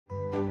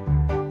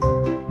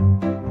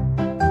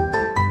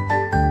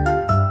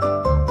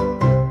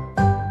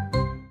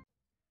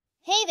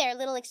Hey there,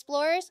 little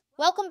explorers.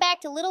 Welcome back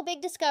to Little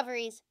Big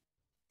Discoveries.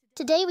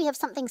 Today we have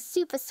something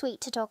super sweet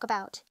to talk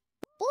about.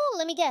 Ooh,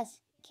 let me guess.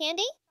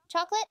 Candy?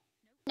 Chocolate?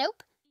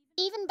 Nope.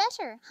 Even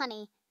better,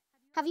 honey.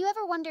 Have you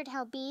ever wondered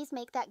how bees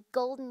make that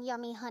golden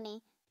yummy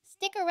honey?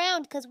 Stick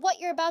around, because what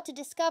you're about to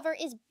discover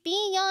is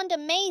beyond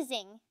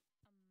amazing.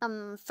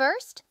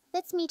 First,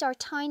 let's meet our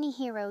tiny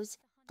heroes,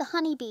 the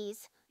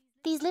honeybees.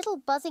 These little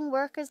buzzing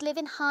workers live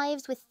in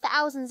hives with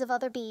thousands of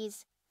other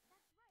bees.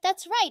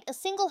 That's right, a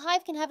single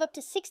hive can have up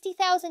to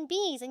 60,000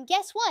 bees, and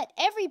guess what?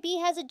 Every bee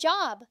has a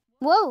job.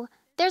 Whoa,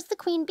 there's the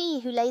queen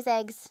bee who lays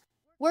eggs.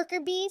 Worker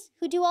bees,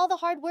 who do all the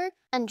hard work.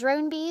 And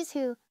drone bees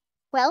who,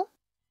 well,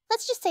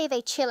 let's just say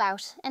they chill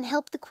out and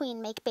help the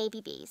queen make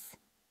baby bees.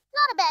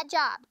 Not a bad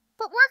job,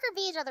 but worker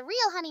bees are the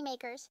real honey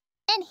makers.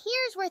 And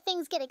here's where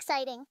things get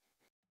exciting.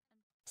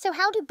 So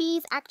how do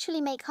bees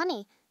actually make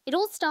honey? It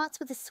all starts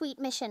with a sweet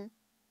mission.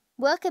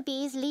 Worker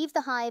bees leave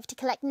the hive to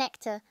collect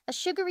nectar, a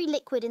sugary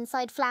liquid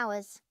inside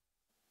flowers.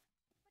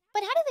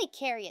 But how do they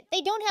carry it? They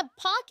don't have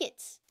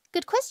pockets.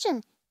 Good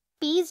question.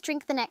 Bees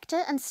drink the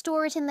nectar and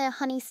store it in their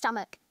honey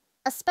stomach,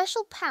 a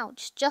special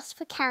pouch just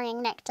for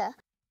carrying nectar.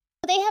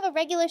 Do they have a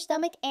regular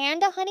stomach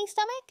and a honey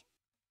stomach?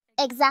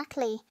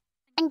 Exactly.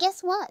 And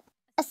guess what?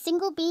 A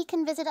single bee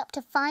can visit up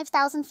to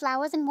 5,000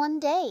 flowers in one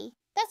day.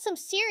 That's some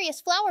serious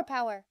flower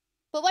power.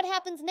 But what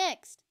happens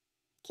next?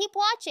 Keep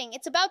watching,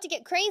 it's about to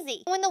get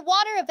crazy. When the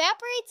water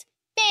evaporates,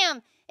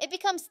 bam, it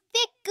becomes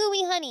thick,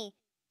 gooey honey.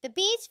 The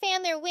bees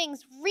fan their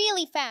wings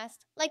really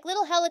fast, like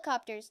little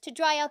helicopters, to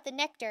dry out the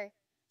nectar.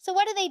 So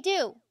what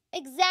do?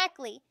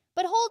 Exactly.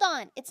 But hold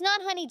on, it's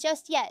not honey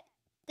just yet.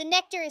 The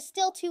nectar is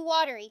still too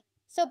watery.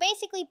 So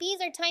basically,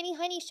 bees are tiny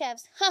honey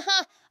chefs.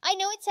 Haha, I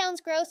know it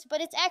sounds gross, but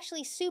it's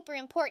actually super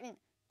important.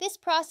 This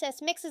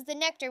process mixes the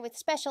nectar with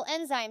special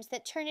enzymes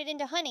that turn it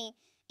into honey.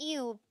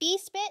 Ew, bee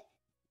spit?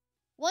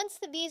 Once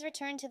the bees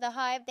return to the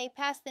hive, they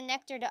pass the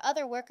nectar to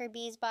other worker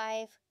bees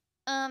by,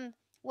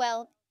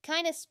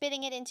 kind of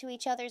spitting it into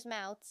each other's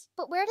mouths.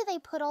 But where do they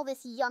put all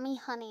this yummy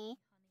honey?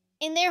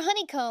 In their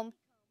honeycomb.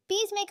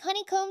 Bees make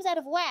honeycombs out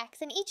of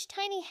wax, and each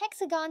tiny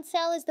hexagon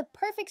cell is the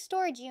perfect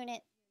storage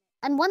unit.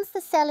 And once the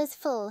cell is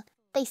full,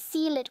 they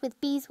seal it with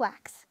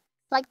beeswax,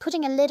 like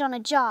putting a lid on a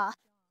jar.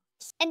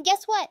 And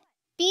guess what?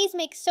 Bees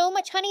make so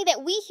much honey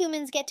that we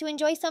humans get to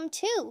enjoy some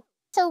too.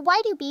 So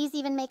why do bees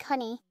even make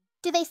honey?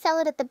 Do they sell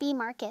it at the bee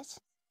market?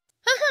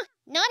 Haha,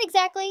 not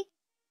exactly.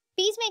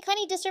 Bees make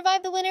honey to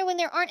survive the winter when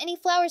there aren't any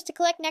flowers to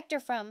collect nectar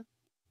from.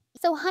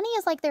 So honey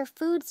is like their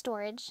food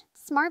storage.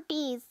 Smart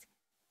bees.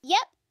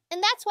 Yep,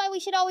 and that's why we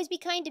should always be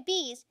kind to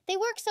bees. They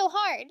work so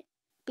hard.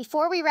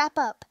 Before we wrap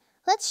up,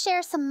 let's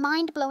share some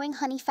mind-blowing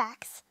honey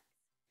facts.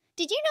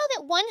 Did you know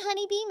that one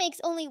honeybee makes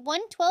only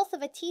 1/12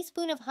 of a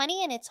teaspoon of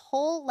honey in its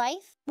whole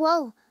life?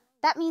 Whoa,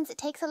 that means it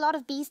takes a lot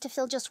of bees to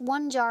fill just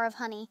one jar of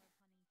honey.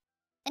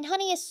 And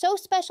honey is so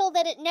special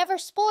that it never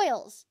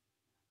spoils.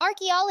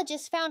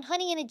 Archaeologists found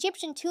honey in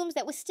Egyptian tombs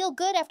that was still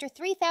good after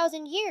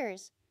 3,000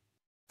 years.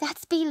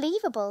 That's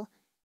believable.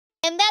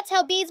 And that's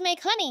how bees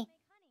make honey.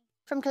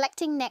 From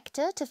collecting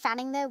nectar to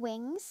fanning their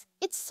wings,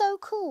 it's so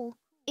cool.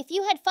 If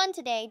you had fun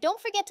today,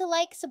 don't forget to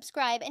like,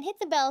 subscribe, and hit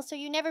the bell so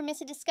you never miss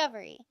a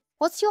discovery.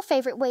 What's your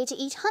favorite way to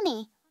eat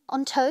honey?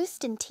 On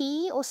toast, in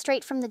tea, or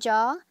straight from the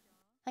jar?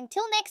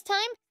 Until next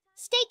time,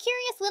 stay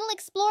curious, little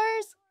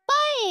explorers.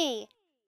 Bye!